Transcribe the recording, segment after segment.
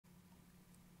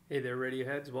Hey there,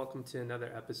 Radioheads. Welcome to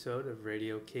another episode of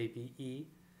Radio KBE.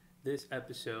 This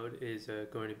episode is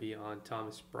going to be on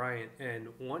Thomas Bryant and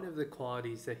one of the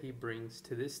qualities that he brings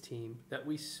to this team that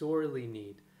we sorely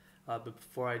need. But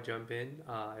before I jump in,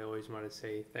 I always want to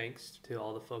say thanks to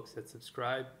all the folks that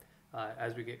subscribe.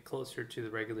 As we get closer to the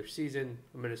regular season,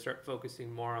 I'm going to start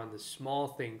focusing more on the small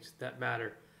things that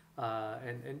matter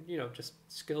and just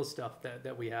skill stuff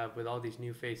that we have with all these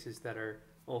new faces that are,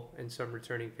 and some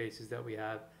returning faces that we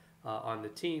have on the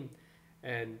team.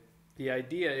 And the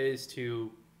idea is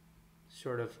to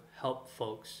sort of help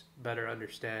folks better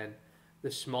understand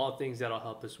the small things that'll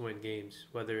help us win games,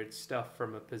 whether it's stuff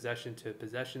from a possession to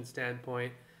possession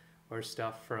standpoint or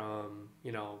stuff from,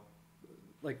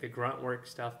 like the grunt work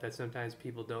stuff that sometimes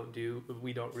people don't do,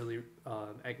 we don't really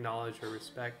acknowledge or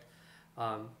respect.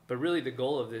 But really the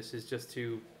goal of this is just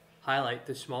to highlight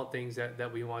the small things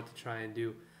that we want to try and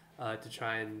do to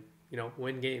try and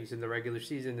win games in the regular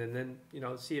season, and then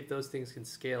see if those things can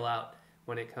scale out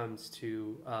when it comes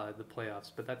to the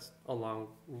playoffs. But that's a long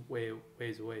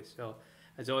ways away. So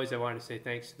as always, I want to say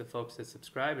thanks to the folks that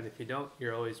subscribe, and if you don't,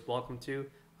 you're always welcome to.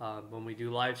 When we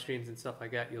do live streams and stuff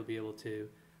like that, you'll be able to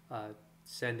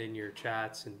send in your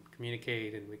chats and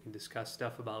communicate, and we can discuss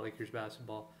stuff about Lakers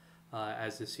basketball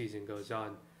as the season goes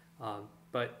on.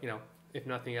 But if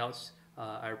nothing else,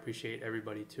 I appreciate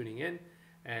everybody tuning in.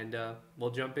 And we'll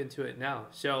jump into it now.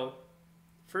 So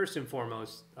first and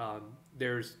foremost,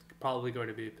 there's probably going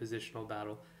to be a positional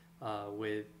battle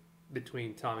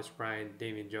between Thomas Bryant and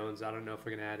Damian Jones. I don't know if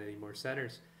we're going to add any more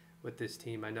centers with this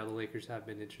team. I know the Lakers have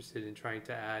been interested in trying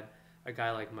to add a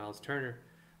guy like Miles Turner,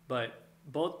 but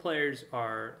both players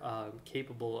are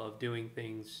capable of doing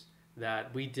things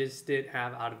that we just didn't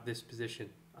have out of this position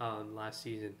last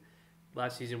season.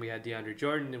 Last season we had DeAndre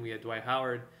Jordan and we had Dwight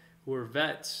Howard, who were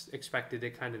vets, expected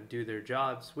to kind of do their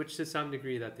jobs, which to some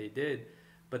degree that they did,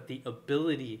 but the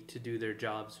ability to do their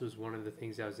jobs was one of the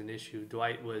things that was an issue.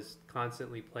 Dwight was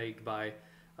constantly plagued by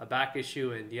a back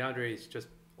issue, and DeAndre is just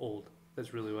old.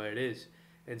 That's really what it is.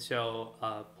 And so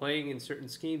playing in certain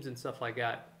schemes and stuff like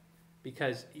that,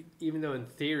 because even though in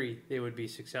theory they would be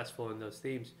successful in those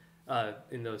schemes,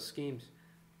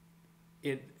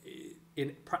 in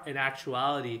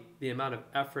actuality, the amount of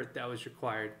effort that was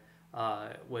required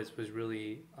was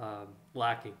really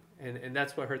lacking, and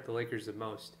that's what hurt the Lakers the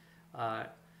most.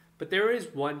 But there is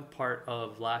one part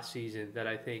of last season that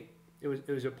I think it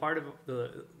was a part of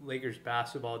the Lakers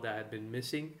basketball that had been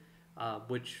missing,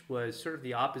 which was sort of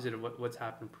the opposite of what's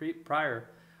happened prior,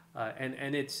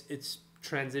 and it's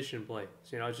transition play.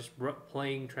 So just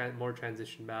playing more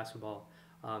transition basketball.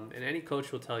 And any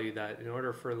coach will tell you that in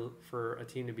order for a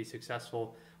team to be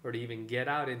successful or to even get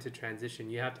out into transition,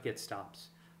 you have to get stops.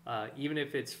 Even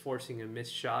if it's forcing a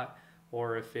missed shot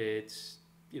or if it's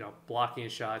blocking a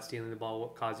shot, stealing the ball,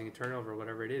 causing a turnover,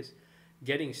 whatever it is,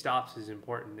 getting stops is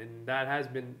important, and that has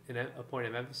been a point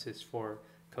of emphasis for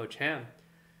Coach Ham.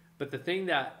 But the thing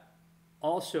that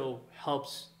also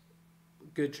helps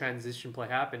good transition play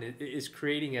happen is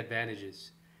creating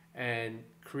advantages, and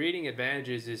creating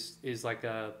advantages is like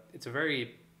it's a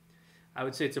very, I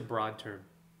would say it's a broad term,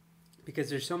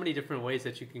 because there's so many different ways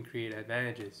that you can create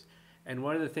advantages. And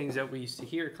one of the things that we used to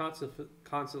hear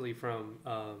constantly from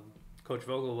Coach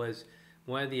Vogel was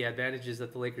one of the advantages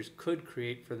that the Lakers could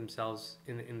create for themselves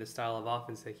in the style of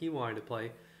offense that he wanted to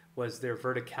play was their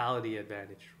verticality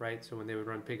advantage, right? So when they would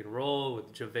run pick and roll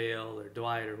with JaVale or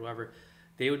Dwight or whoever,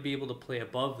 they would be able to play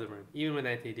above the rim. Even with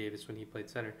Anthony Davis when he played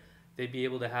center, they'd be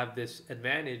able to have this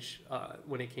advantage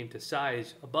when it came to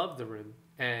size above the rim.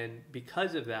 And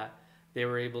because of that, they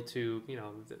were able to,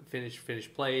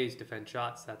 finish plays, defend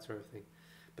shots, that sort of thing.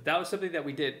 But that was something that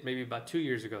we did maybe about 2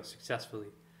 years ago successfully.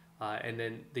 And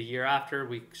then the year after,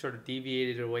 we sort of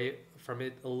deviated away from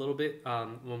it a little bit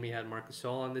when we had Marc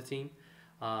Gasol on the team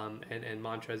and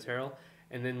Montrezl Harrell.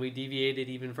 And then we deviated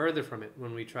even further from it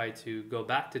when we tried to go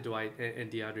back to Dwight and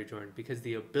DeAndre Jordan, because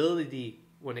the ability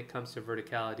when it comes to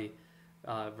verticality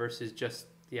versus just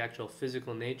the actual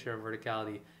physical nature of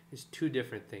verticality is two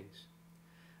different things.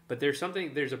 But there's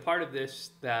a part of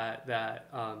this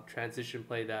that transition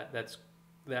play that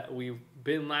we've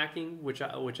been lacking, which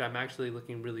I'm actually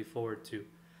looking really forward to.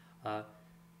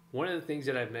 One of the things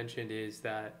that I've mentioned is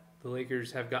that the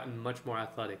Lakers have gotten much more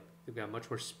athletic. They've got much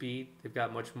more speed. They've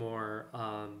got much more.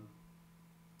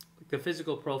 The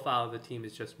physical profile of the team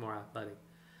is just more athletic.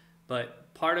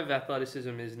 But part of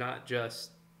athleticism is not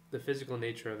just the physical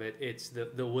nature of it. It's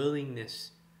the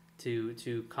willingness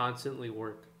to constantly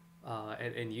work.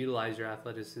 And utilize your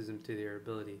athleticism to their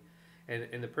ability.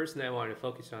 And the person that I wanted to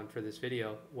focus on for this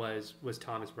video was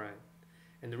Thomas Bryant.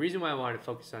 And the reason why I wanted to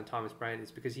focus on Thomas Bryant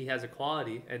is because he has a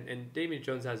quality, and Damian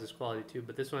Jones has this quality too.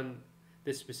 But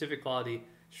this specific quality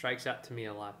strikes out to me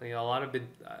a lot. You know,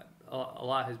 a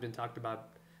lot has been talked about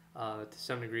to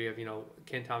some degree of, you know,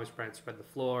 can Thomas Bryant spread the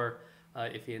floor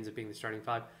if he ends up being the starting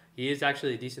five? He is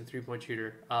actually a decent three-point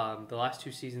shooter. The last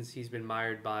 2 seasons he's been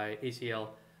mired by ACL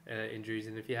injuries,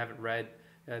 and if you haven't read,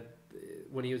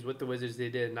 when he was with the Wizards, they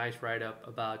did a nice write-up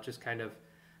about just kind of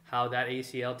how that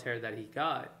ACL tear that he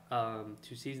got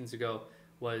 2 seasons ago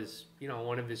was, you know,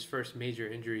 one of his first major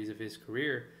injuries of his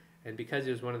career. And because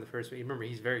it was one of the first, remember,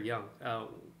 he's very young.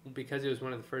 Because it was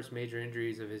one of the first major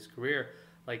injuries of his career,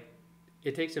 like,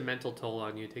 it takes a mental toll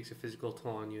on you. It takes a physical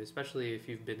toll on you, especially if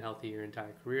you've been healthy your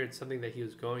entire career. It's something that he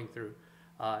was going through.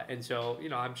 And so, you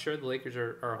know, I'm sure the Lakers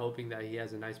are hoping that he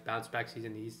has a nice bounce back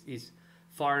season. He's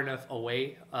far enough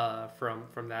away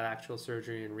from that actual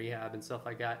surgery and rehab and stuff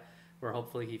like that, where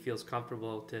hopefully he feels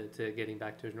comfortable to getting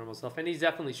back to his normal self. And he's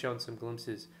definitely shown some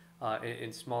glimpses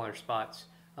in smaller spots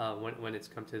when it's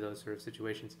come to those sort of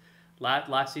situations.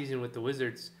 Last season with the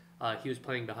Wizards, he was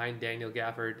playing behind Daniel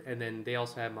Gafford, and then they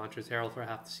also had Montrezl Harrell for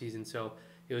half the season. So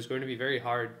it was going to be very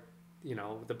hard, you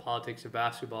know, the politics of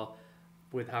basketball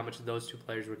with how much those two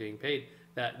players were getting paid,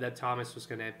 that Thomas was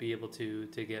going to be able to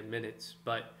get minutes.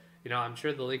 But, you know, I'm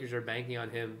sure the Lakers are banking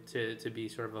on him to be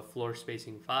sort of a floor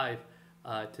spacing five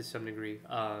to some degree,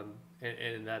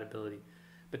 and that ability.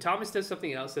 But Thomas does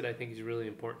something else that I think is really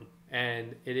important,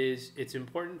 and it's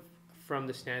important from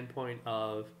the standpoint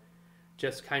of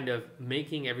just kind of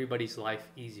making everybody's life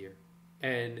easier.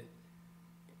 And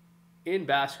in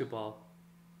basketball,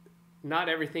 not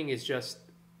everything is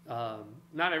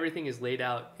laid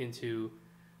out into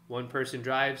one person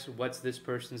drives, what's this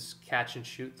person's catch and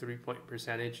shoot 3-point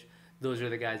percentage. Those are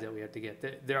the guys that we have to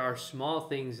get. There are small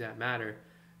things that matter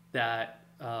that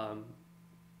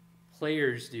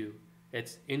players do.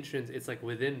 It's intrinsic. It's like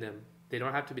within them. They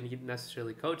don't have to be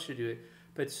necessarily coached to do it,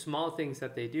 but small things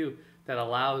that they do that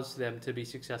allows them to be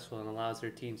successful and allows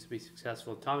their teams to be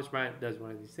successful. Thomas Bryant does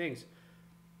one of these things.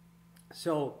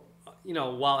 So, you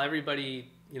know, while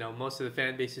everybody, you know, most of the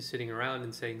fan base is sitting around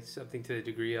and saying something to the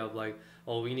degree of like,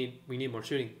 oh, we need more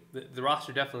shooting. The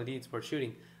roster definitely needs more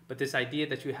shooting. But this idea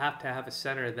that you have to have a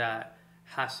center that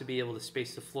has to be able to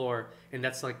space the floor, and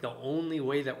that's like the only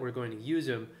way that we're going to use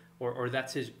him, or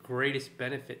that's his greatest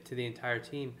benefit to the entire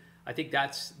team, I think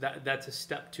that's a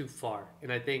step too far.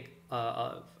 And I think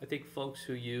folks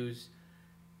who use,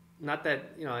 not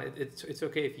that, you know, it's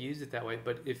okay if you use it that way,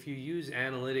 but if you use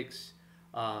analytics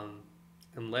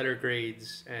and letter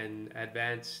grades and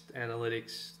advanced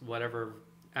analytics, whatever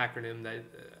acronym that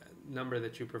number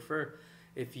that you prefer,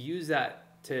 if you use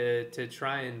that to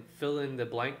try and fill in the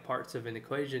blank parts of an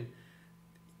equation,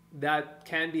 that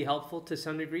can be helpful to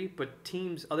some degree, but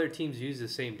other teams use the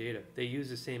same data. They use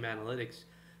the same analytics.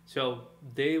 So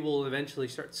they will eventually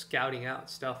start scouting out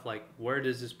stuff like, where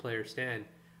does this player stand?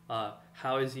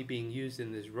 How is he being used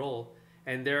in this role?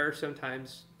 And there are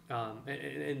sometimes,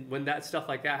 and when that stuff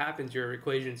like that happens, your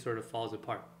equation sort of falls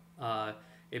apart.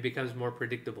 It becomes more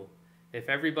predictable. If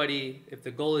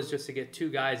the goal is just to get 2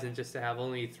 guys and just to have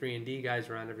only 3-and-D guys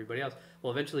around everybody else,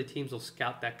 well, eventually teams will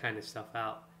scout that kind of stuff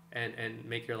out and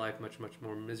make your life much, much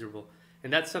more miserable.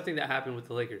 And that's something that happened with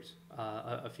the Lakers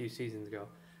a few seasons ago,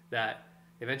 that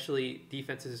eventually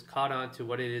defenses caught on to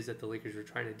what it is that the Lakers were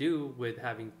trying to do with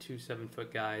having 2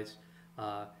 7-foot guys,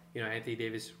 you know, Anthony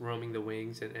Davis roaming the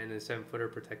wings and a 7-footer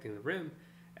protecting the rim.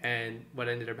 And what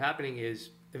ended up happening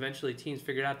is eventually teams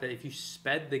figured out that if you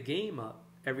sped the game up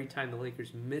every time the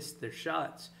Lakers missed their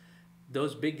shots,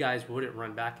 those big guys wouldn't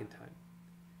run back in time.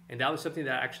 And that was something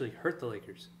that actually hurt the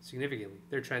Lakers significantly.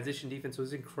 Their transition defense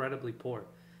was incredibly poor.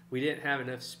 We didn't have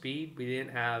enough speed. We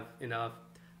didn't have enough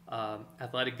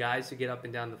athletic guys to get up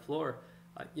and down the floor.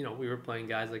 You know, we were playing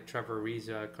guys like Trevor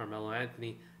Ariza, Carmelo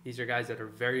Anthony. These are guys that are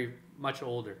very much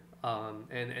older,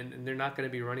 and they're not going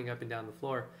to be running up and down the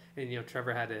floor. And, you know,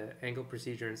 Trevor had an ankle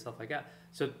procedure and stuff like that.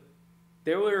 So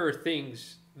there were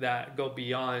things that go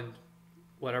beyond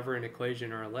whatever an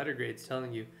equation or a letter grade is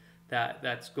telling you that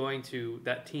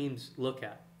teams look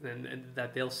at and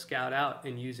that they'll scout out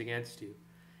and use against you.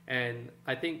 And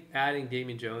I think adding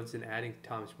Damian Jones and adding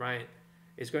Thomas Bryant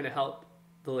is going to help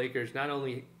the Lakers not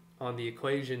only on the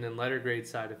equation and letter grade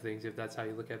side of things, if that's how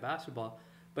you look at basketball,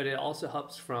 but it also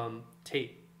helps from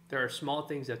tape. There are small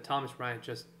things that Thomas Bryant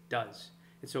just does.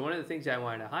 And so one of the things I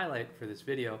wanted to highlight for this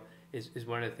video is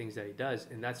one of the things that he does,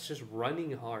 and that's just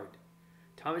running hard.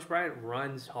 Thomas Bryant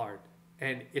runs hard.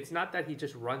 And it's not that he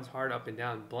just runs hard up and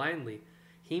down blindly.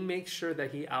 He makes sure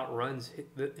that he outruns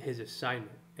his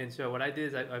assignment. And so what I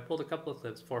did is I pulled a couple of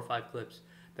clips, 4 or 5 clips,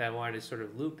 that I wanted to sort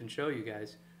of loop and show you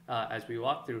guys as we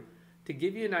walk through, to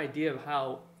give you an idea of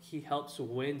how he helps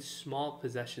win small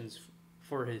possessions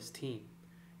for his team.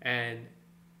 And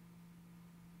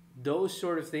those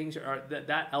sort of things are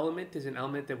that element is an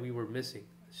element that we were missing.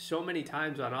 So many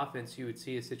times on offense, you would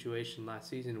see a situation last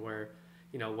season where,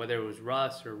 whether it was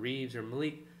Russ or Reeves or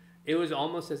Malik, it was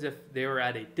almost as if they were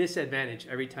at a disadvantage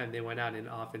every time they went out in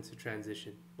offensive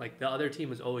transition. Like the other team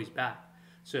was always back.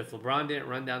 So if LeBron didn't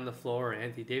run down the floor or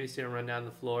Anthony Davis didn't run down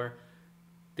the floor,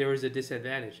 there was a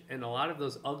disadvantage. And a lot of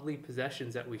those ugly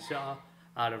possessions that we saw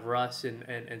out of Russ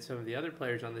and some of the other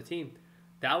players on the team,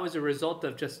 that was a result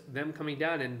of just them coming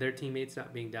down and their teammates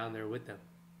not being down there with them.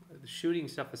 The shooting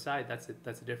stuff aside, that's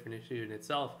a different issue in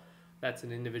itself. That's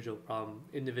an individual problem,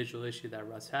 individual issue that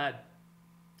Russ had.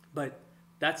 But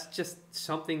that's just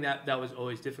something that was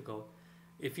always difficult.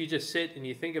 If you just sit and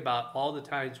you think about all the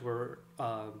times where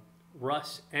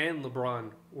Russ and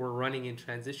LeBron were running in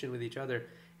transition with each other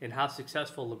and how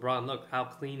successful LeBron looked, how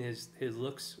clean his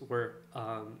looks were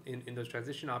in those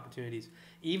transition opportunities,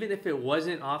 even if it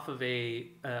wasn't off of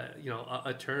a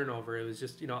turnover, it was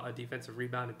just a defensive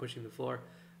rebound and pushing the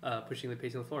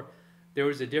pace on the floor. There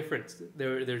was a difference.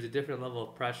 There's a different level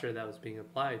of pressure that was being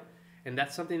applied, and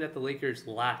that's something that the Lakers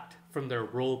lacked from their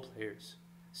role players.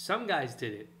 Some guys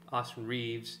did it: Austin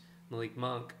Reeves, Malik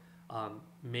Monk,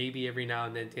 maybe every now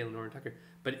and then Taylor Norton Tucker,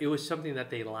 but it was something that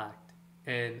they lacked,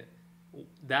 and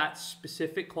that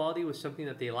specific quality was something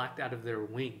that they lacked out of their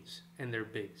wings and their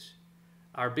bigs.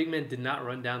 Our big men did not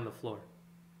run down the floor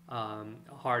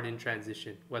hard in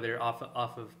transition, whether off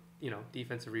of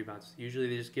defensive rebounds. Usually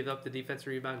they just give up the defensive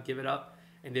rebound, give it up,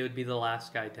 and they would be the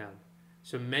last guy down.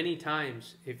 So many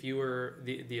times, if you were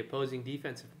the opposing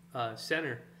defensive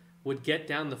center, would get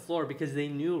down the floor because they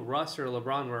knew Russ or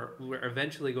LeBron were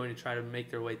eventually going to try to make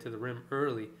their way to the rim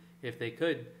early if they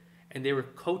could, and they were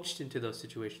coached into those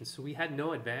situations. So we had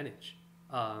no advantage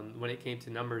when it came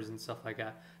to numbers and stuff like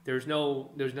that. There's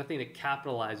nothing to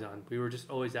capitalize on. We were just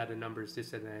always at a numbers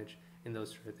disadvantage in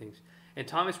those sort of things. And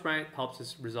Thomas Bryant helps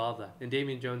us resolve that, and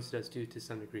Damian Jones does too to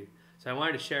some degree. So I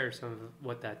wanted to share some of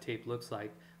what that tape looks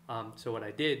like. So what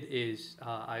I did is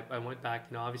I went back.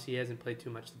 Obviously he hasn't played too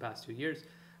much the past 2 years,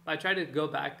 but I tried to go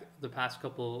back the past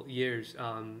couple years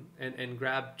and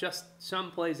grab just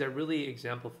some plays that really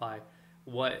exemplify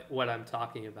what I'm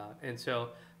talking about. And so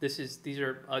these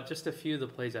are just a few of the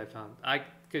plays I found. I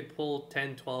could pull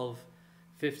 10, 12,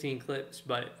 15 clips,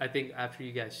 but I think after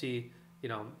you guys see,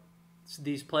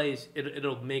 these plays,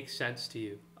 it'll make sense to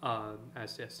you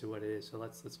as to what it is. So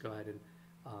let's go ahead and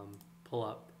pull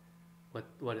up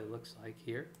what it looks like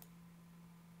here.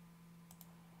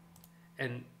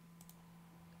 And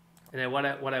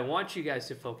what I want you guys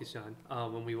to focus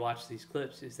on when we watch these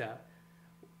clips is that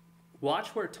watch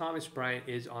where Thomas Bryant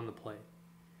is on the play,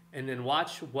 and then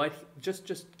watch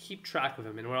just keep track of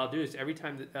him. And what I'll do is every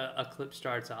time a clip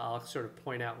starts, I'll sort of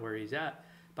point out where he's at.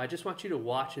 But I just want you to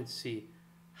watch and see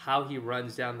how he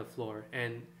runs down the floor.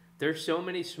 And there's so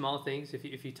many small things.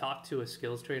 If you talk to a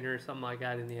skills trainer or something like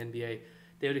that in the NBA,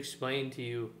 they would explain to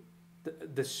you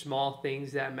the small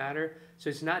things that matter.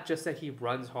 So it's not just that he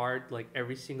runs hard like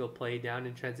every single play down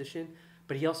in transition,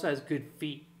 but he also has good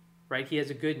feet, right? He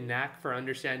has a good knack for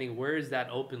understanding where is that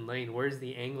open lane, where's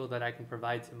the angle that I can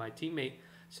provide to my teammate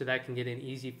so that I can get an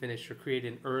easy finish or create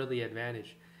an early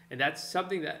advantage. And that's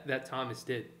something that Thomas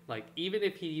did. Like, even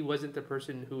if he wasn't the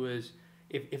person who was,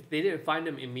 if they didn't find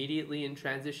him immediately in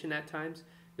transition at times,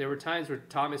 there were times where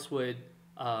Thomas would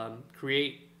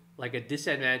create like a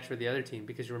disadvantage for the other team.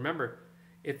 Because remember,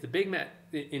 if the big man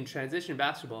in transition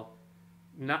basketball,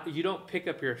 you don't pick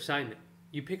up your assignment.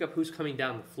 You pick up who's coming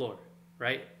down the floor,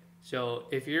 right? So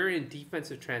if you're in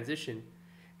defensive transition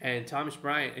and Thomas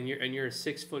Bryant and you're a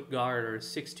 6-foot guard or a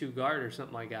 6'2" guard or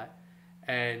something like that,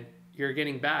 and you're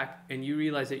getting back and you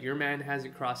realize that your man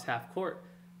hasn't crossed half court,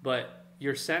 but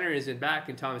your center isn't back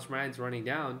and Thomas Bryant's running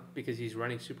down because he's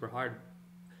running super hard,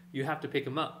 you have to pick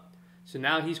him up. So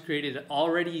now he's created a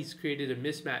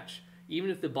mismatch, even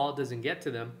if the ball doesn't get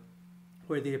to them,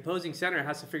 where the opposing center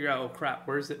has to figure out, oh crap,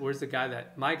 where's the guy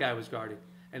that my guy was guarding?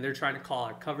 And they're trying to call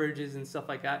out coverages and stuff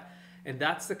like that. And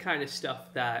that's the kind of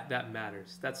stuff that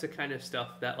matters. That's the kind of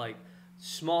stuff that, like,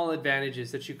 small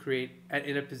advantages that you create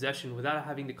in a possession without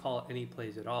having to call any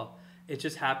plays at all. It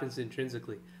just happens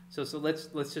intrinsically. So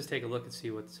let's just take a look and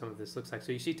see what some of this looks like.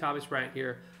 So you see Thomas Bryant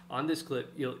here on this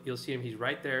clip. You'll see him. He's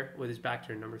right there with his back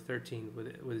turn, number 13,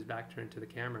 with his back turned to the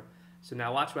camera. So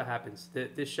now watch what happens.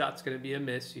 This shot's going to be a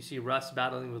miss. You see Russ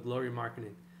battling with Lauri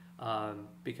Markkanen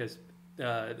because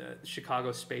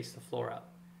Chicago spaced the floor out.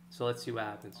 So let's see what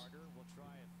happens.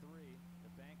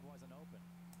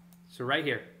 So right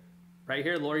here,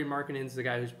 Lauri Markkanen's the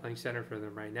guy who's playing center for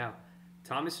them right now.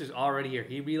 Thomas is already here.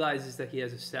 He realizes that he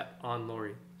has a step on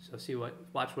Laurie. So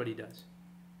watch what he does.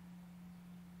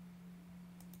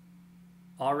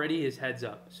 Already his head's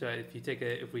up. So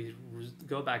if we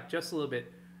go back just a little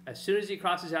bit, as soon as he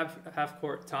crosses half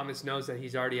court, Thomas knows that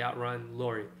he's already outrun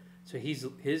Laurie. So his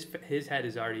head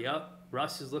is already up.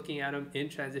 Russ is looking at him in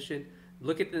transition.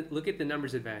 Look at the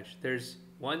numbers advantage. There's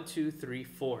 1, 2, 3,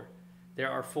 4. There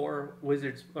are four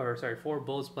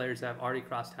Bulls players that have already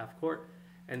crossed half court,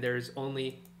 and there's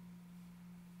only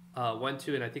 1,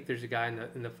 2, and I think there's a guy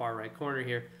in the far right corner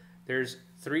here. There's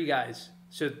 3 guys.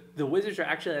 So the Wizards are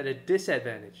actually at a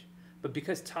disadvantage. But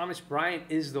because Thomas Bryant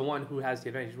is the one who has the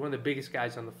advantage, he's one of the biggest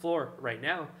guys on the floor right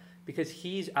now, because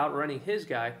he's outrunning his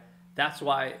guy, that's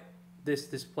why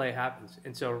this play happens.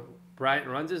 And so Bryant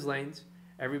runs his lanes,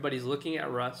 everybody's looking at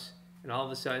Russ, and all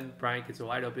of a sudden Bryant gets a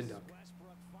wide open dunk.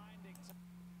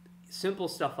 Simple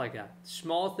stuff like that.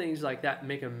 Small things like that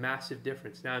make a massive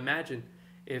difference. Now imagine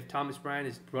if Thomas Bryant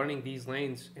is running these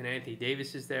lanes and Anthony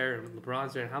Davis is there and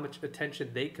LeBron's there, and how much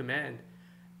attention they command.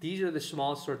 These are the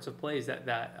small sorts of plays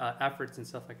that efforts and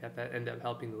stuff like that end up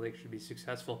helping the Lakers to be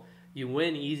successful. You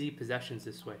win easy possessions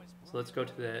this way. So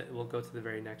we'll go to the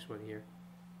very next one here.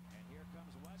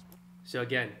 So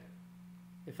again,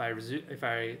 if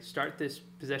I start this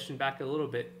possession back a little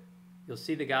bit, you'll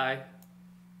see the guy.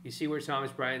 You see where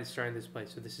Thomas Bryant is starting this play.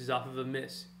 So this is off of a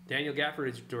miss. Daniel Gafford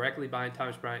is directly behind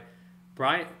Thomas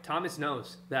Bryant. Thomas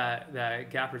knows that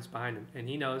Gafford's behind him, and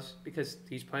he knows because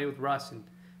he's playing with Russ, and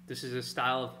this is a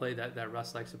style of play that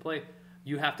Russ likes to play.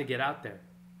 You have to get out there,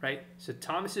 right? So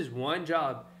Thomas's one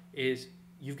job is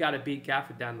you've got to beat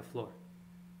Gafford down the floor,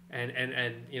 and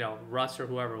Russ or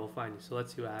whoever will find you. So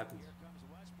let's see what happens.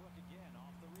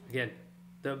 Again,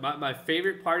 my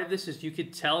favorite part of this is you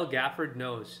could tell Gafford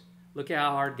knows. Look at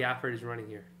how hard Gafford is running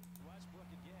here.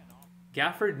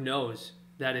 Gafford knows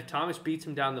that if Thomas beats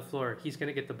him down the floor, he's going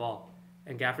to get the ball,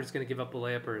 and Gafford's going to give up a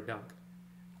layup or a dunk.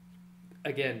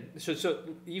 Again, so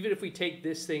even if we take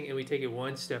this thing and we take it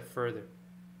one step further,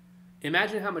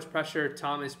 imagine how much pressure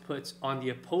Thomas puts on the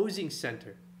opposing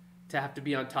center to have to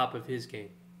be on top of his game.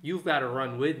 You've got to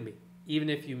run with me. Even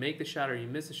if you make the shot or you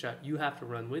miss the shot, you have to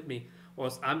run with me, or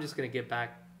else I'm just going to get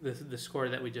back the score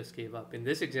that we just gave up. In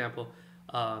this example,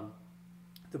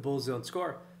 the Bulls don't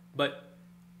score. But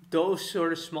those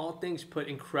sort of small things put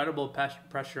incredible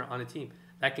pressure on a team.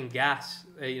 That can gas,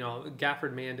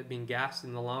 Gafford may end up being gassed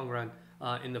in the long run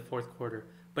in the fourth quarter.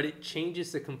 But it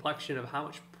changes the complexion of how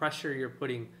much pressure you're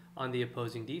putting on the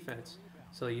opposing defense.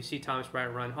 So you see Thomas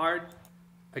Bryant run hard.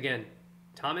 Again,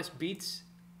 Thomas beats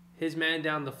his man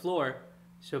down the floor.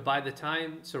 So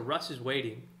Russ is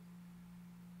waiting.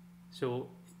 So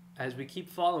as we keep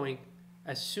following,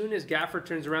 as soon as Gafford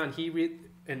turns around,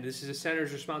 and this is a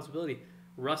center's responsibility,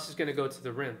 Russ is going to go to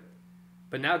the rim.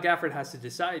 But now Gafford has to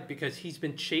decide because he's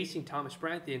been chasing Thomas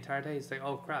Bryant the entire day. He's like,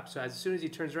 oh, crap. So as soon as he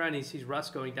turns around and he sees Russ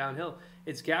going downhill,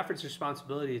 it's Gafford's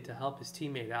responsibility to help his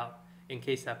teammate out in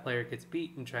case that player gets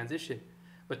beat in transition.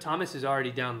 But Thomas is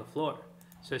already down the floor.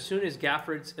 So as soon as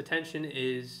Gafford's attention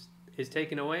is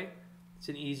taken away, it's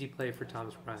an easy play for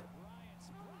Thomas Bryant.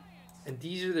 And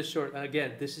these are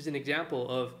again, this is an example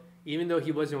of, even though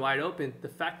he wasn't wide open, the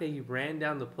fact that he ran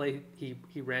down the play,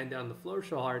 he ran down the floor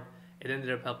so hard, it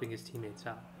ended up helping his teammates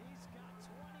out.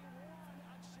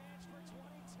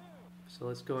 So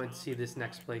let's go and see this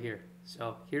next play here.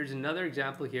 So here's another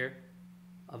example here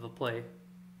of a play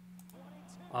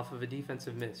off of a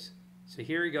defensive miss. So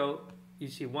here we go. You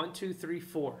see 1, 2, 3,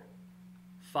 4,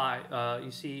 5.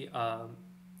 You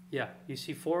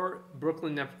see 4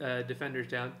 Brooklyn defenders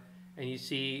down, and you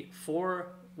see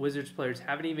 4 Wizards players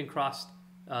haven't even crossed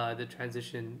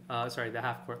the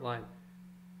half court line.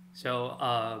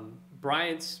 So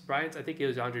Bryant's, I think it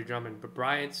was Andre Drummond, but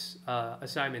Bryant's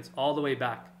assignment's all the way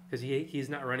back because he's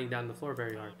not running down the floor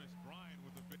very hard.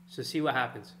 So see what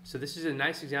happens. So this is a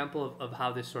nice example of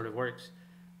how this sort of works.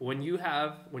 When you're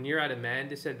at a man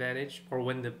disadvantage, or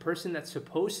when the person that's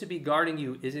supposed to be guarding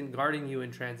you isn't guarding you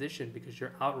in transition because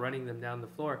you're outrunning them down the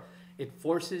floor, it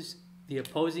forces the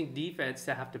opposing defense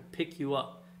to have to pick you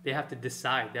up. They have to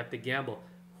decide. They have to gamble.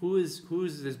 Who's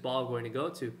this ball going to go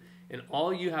to? And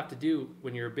all you have to do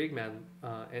when you're a big man,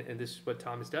 and this is what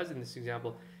Thomas does in this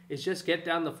example, is just get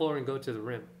down the floor and go to the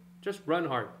rim. Just run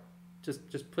hard.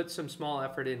 Just put some small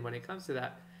effort in when it comes to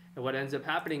that. And what ends up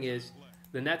happening is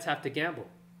the Nets have to gamble.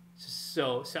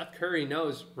 So Seth Curry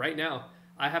knows right now,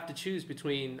 I have to choose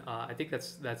between, I think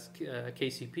that's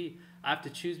KCP. I have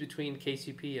to choose between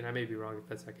KCP, and I may be wrong if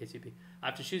that's not KCP. I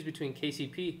have to choose between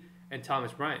KCP and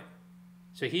Thomas Bryant.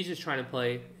 So he's just trying to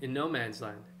play in no man's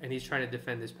land, and he's trying to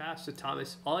defend this pass. So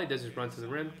Thomas, all he does is run to the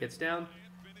rim, gets down,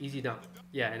 Easy dunk.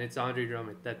 Yeah, and it's Andre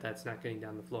Drummond that's not getting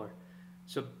down the floor.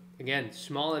 So again,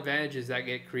 small advantages that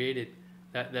get created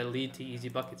that lead to easy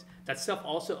buckets. That stuff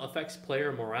also affects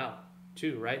player morale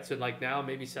too, right? So like now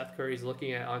maybe Seth Curry's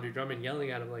looking at Andre Drummond,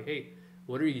 yelling at him like, "Hey,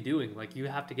 what are you doing? Like you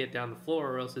have to get down the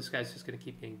floor, or else this guy's just gonna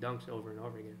keep getting dunked over and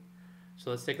over again." So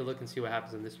let's take a look and see what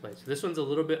happens in this play. So this one's a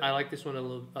little bit. I like this one a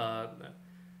little.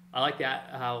 I like that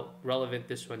how relevant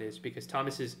this one is because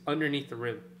Thomas is underneath the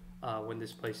rim when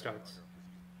this play starts.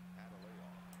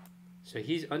 So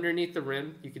he's underneath the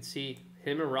rim. You can see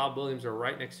him and Rob Williams are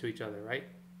right next to each other, right?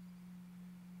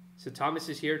 So Thomas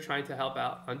is here trying to help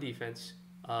out on defense,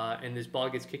 and this ball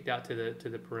gets kicked out to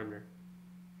the perimeter,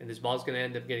 and this ball's going to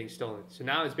end up getting stolen. So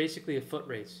now it's basically a foot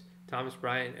race. Thomas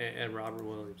Bryant and Robert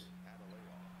Williams.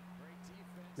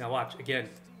 Now watch again.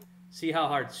 See how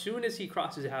hard. Soon as he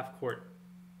crosses half court,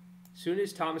 soon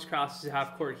as Thomas crosses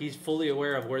half court, he's fully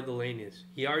aware of where the lane is.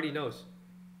 He already knows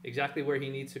exactly where he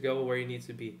needs to go, where he needs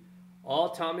to be. All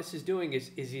Thomas is doing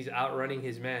is he's outrunning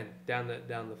his man down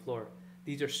the floor.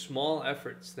 These are small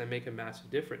efforts that make a massive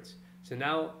difference. So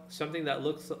now something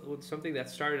that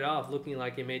started off looking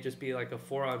like it may just be like a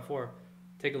 4-on-4.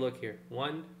 Take a look here.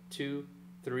 1, 2,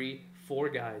 3, 4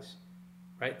 guys.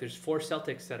 Right? There's 4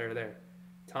 Celtics that are there.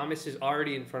 Thomas is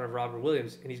already in front of Robert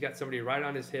Williams, and he's got somebody right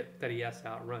on his hip that he has to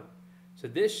outrun. So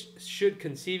this should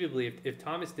conceivably, if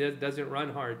Thomas doesn't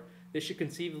run hard, this should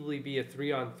conceivably be a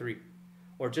 3-on-3.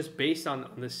 Or just based on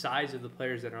the size of the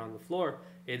players that are on the floor,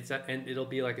 and it'll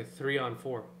be like a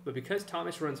 3-on-4. But because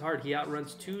Thomas runs hard, he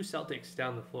outruns 2 Celtics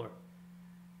down the floor.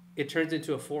 It turns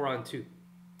into a 4-on-2.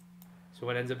 So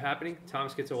what ends up happening?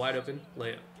 Thomas gets a wide open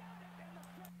layup.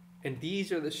 And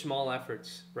these are the small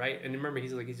efforts, right? And remember,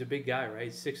 he's a big guy, right?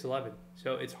 He's 6'11".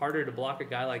 So it's harder to block a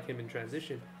guy like him in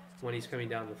transition when he's coming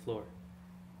down the floor.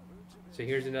 So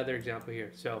here's another example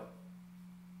here. So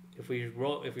if we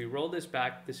roll this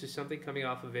back, this is something coming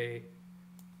off of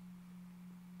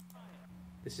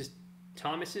this is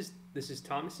Thomas's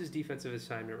defensive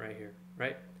assignment right here,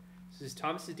 right? This is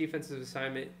Thomas's defensive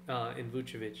assignment in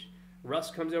Vucevic.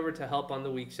 Russ comes over to help on the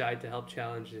weak side to help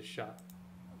challenge this shot.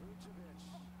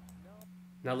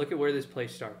 Now look at where this play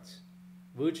starts.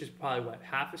 Vuce is probably, what,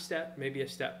 half a step, maybe a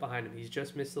step behind him. He's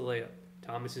just missed the layup.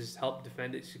 Thomas has helped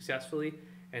defend it successfully,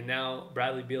 and now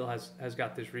Bradley Beal has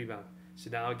got this rebound. So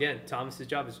now again, Thomas's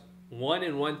job is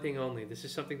one thing only. This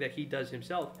is something that he does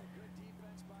himself.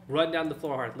 Run down the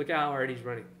floor hard. Look at how hard he's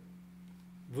running.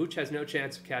 Vuce has no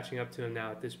chance of catching up to him now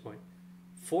at this point.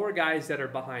 4 guys that are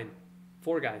behind.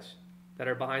 4 guys that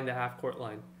are behind the half-court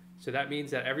line. So that means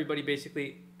that everybody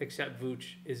basically except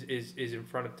Vuce is in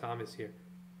front of Thomas here.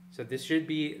 So this should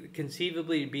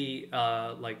conceivably be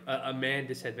like a man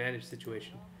disadvantage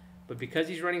situation. But because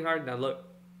he's running hard, now look,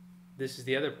 this is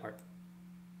the other part.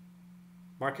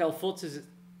 Markelle Fultz's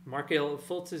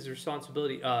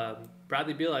responsibility.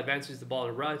 Bradley Beal advances the ball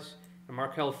to Russ, and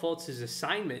Markelle Fultz's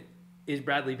assignment is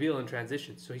Bradley Beal in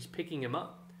transition. So he's picking him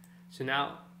up. So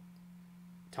now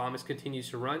Thomas continues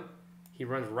to run. He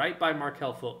runs right by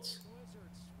Markelle Fultz.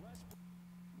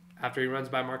 After he runs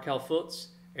by Markelle Fultz,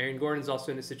 Aaron Gordon's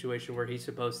also in a situation where he's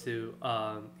supposed to,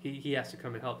 he has to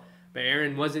come and help. But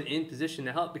Aaron wasn't in position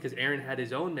to help because Aaron had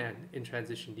his own man in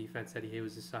transition defense that he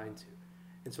was assigned to.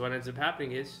 And so what ends up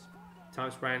happening is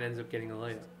Thomas Bryant ends up getting a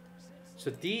layup.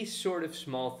 So these sort of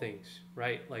small things,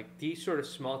 right? Like these sort of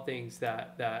small things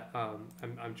that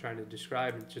I'm trying to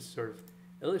describe and just sort of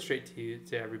illustrate to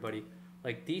everybody.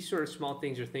 Like these sort of small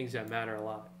things are things that matter a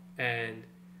lot. And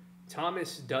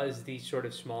Thomas does these sort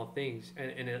of small things,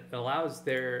 and it allows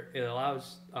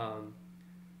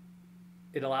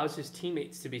his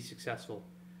teammates to be successful.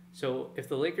 So if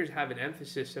the Lakers have an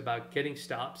emphasis about getting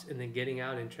stops and then getting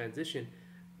out in transition,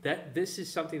 that this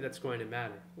is something that's going to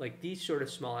matter. Like these sort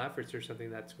of small efforts are something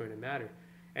that's going to matter.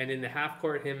 And in the half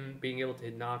court, him being able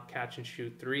to knock, catch, and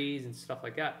shoot threes and stuff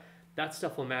like that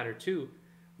stuff will matter too.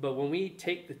 But when we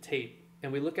take the tape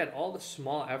and we look at all the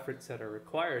small efforts that are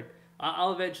required,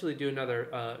 I'll eventually do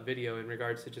another video in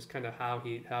regards to just kind of how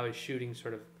his shooting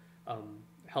sort of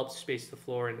helps space the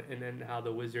floor, and then how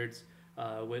the Wizards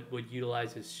would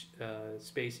utilize his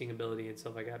spacing ability and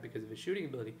stuff like that because of his shooting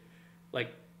ability.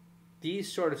 Like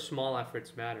these sort of small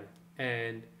efforts matter.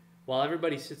 And while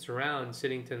everybody sits around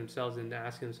sitting to themselves and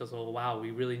asking themselves, "Oh wow,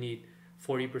 we really need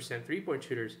 40% 3-point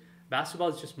shooters," basketball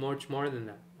is just much more than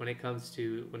that when it comes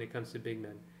to big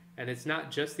men. And it's not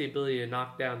just the ability to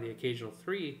knock down the occasional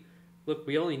 3. Look,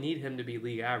 we only need him to be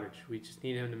league average. We just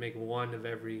need him to make 1 of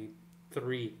every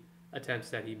 3 attempts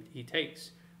that he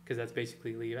takes, because that's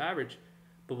basically league average.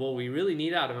 But what we really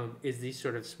need out of him is these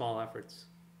sort of small efforts.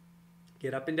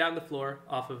 Get up and down the floor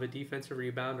off of a defensive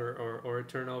rebound or a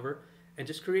turnover, and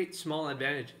just create small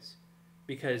advantages,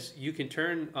 because you can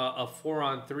turn a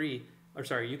 4-on-3, or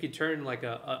sorry, you can turn like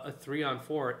a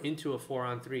 3-on-4 into a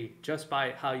 4-on-3 just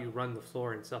by how you run the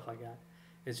floor and stuff like that.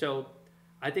 And so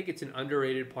I think it's an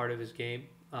underrated part of his game.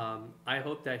 I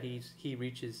hope that he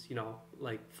reaches, you know,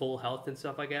 like full health and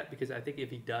stuff like that, because I think if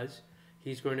he does,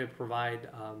 he's going to provide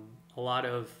a lot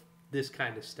of this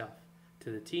kind of stuff to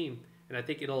the team, and I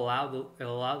think it'll allow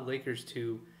the Lakers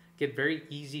to get very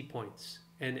easy points,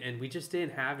 and we just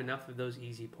didn't have enough of those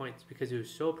easy points because it was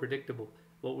so predictable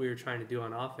what we were trying to do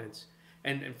on offense,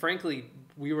 and frankly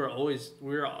we were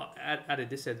at a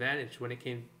disadvantage when it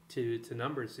came to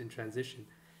numbers in transition,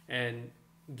 and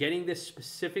getting this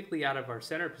specifically out of our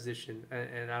center position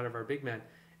and out of our big man,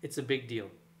 it's a big deal,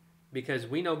 because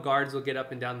we know guards will get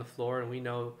up and down the floor, and we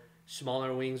know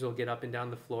smaller wings will get up and down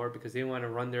the floor because they want to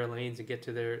run their lanes and get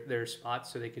to their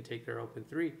spots so they can take their open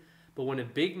three. But when a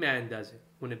big man does it,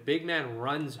 when a big man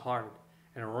runs hard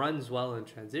and runs well in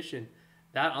transition,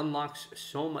 that unlocks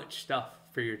so much stuff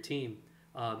for your team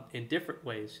in different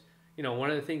ways. You know, one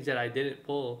of the things that I didn't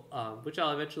pull, which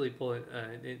I'll eventually pull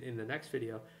in the next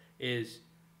video, is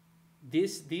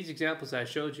these examples I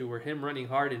showed you were him running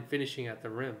hard and finishing at the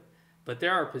rim. But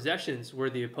there are possessions where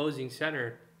the opposing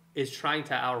center is trying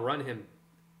to outrun him,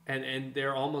 and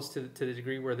they're almost to the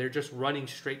degree where they're just running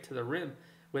straight to the rim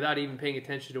without even paying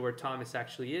attention to where Thomas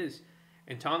actually is.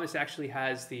 And Thomas actually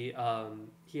has the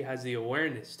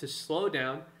awareness to slow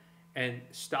down and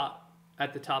stop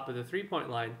at the top of the three-point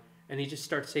line, and he just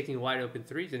starts taking wide open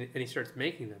threes, and he starts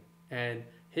making them. And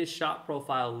his shot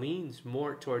profile leans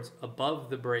more towards above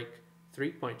the break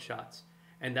three-point shots,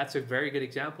 and that's a very good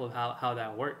example of how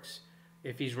that works.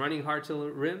 If he's running hard to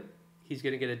the rim, he's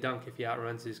going to get a dunk if he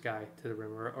outruns this guy to the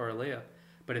rim, or a layup.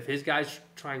 But if his guy's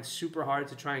trying super hard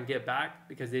to try and get back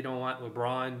because they don't want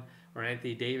LeBron or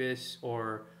Anthony Davis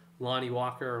or Lonnie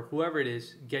Walker or whoever it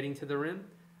is getting to the rim,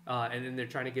 and then they're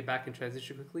trying to get back in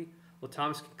transition quickly, well,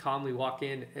 Thomas can calmly walk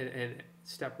in and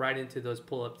step right into those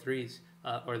pull-up threes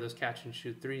or those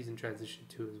catch-and-shoot threes in transition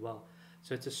too as well.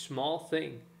 So it's a small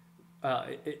thing.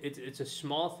 It's a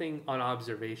small thing on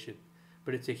observation,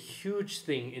 but it's a huge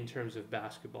thing in terms of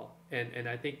basketball. And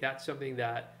I think that's something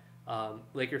that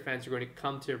Laker fans are going to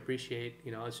come to appreciate,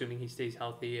 you know, assuming he stays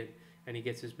healthy and he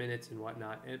gets his minutes and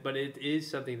whatnot. But it is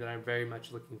something that I'm very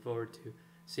much looking forward to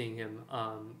seeing him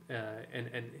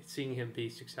and seeing him be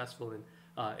successful. And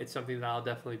it's something that I'll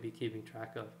definitely be keeping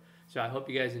track of. So I hope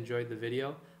you guys enjoyed the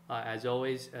video. As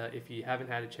always, if you haven't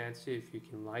had a chance to, if you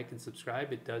can like and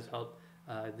subscribe, it does help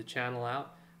the channel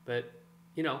out. But,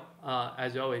 you know,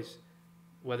 as always,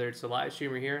 whether it's a live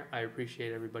stream or here, I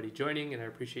appreciate everybody joining, and I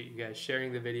appreciate you guys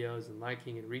sharing the videos and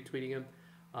liking and retweeting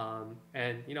them.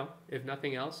 And, you know, if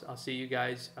nothing else, I'll see you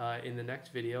guys in the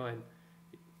next video, and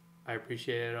I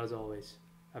appreciate it as always.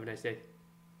 Have a nice day.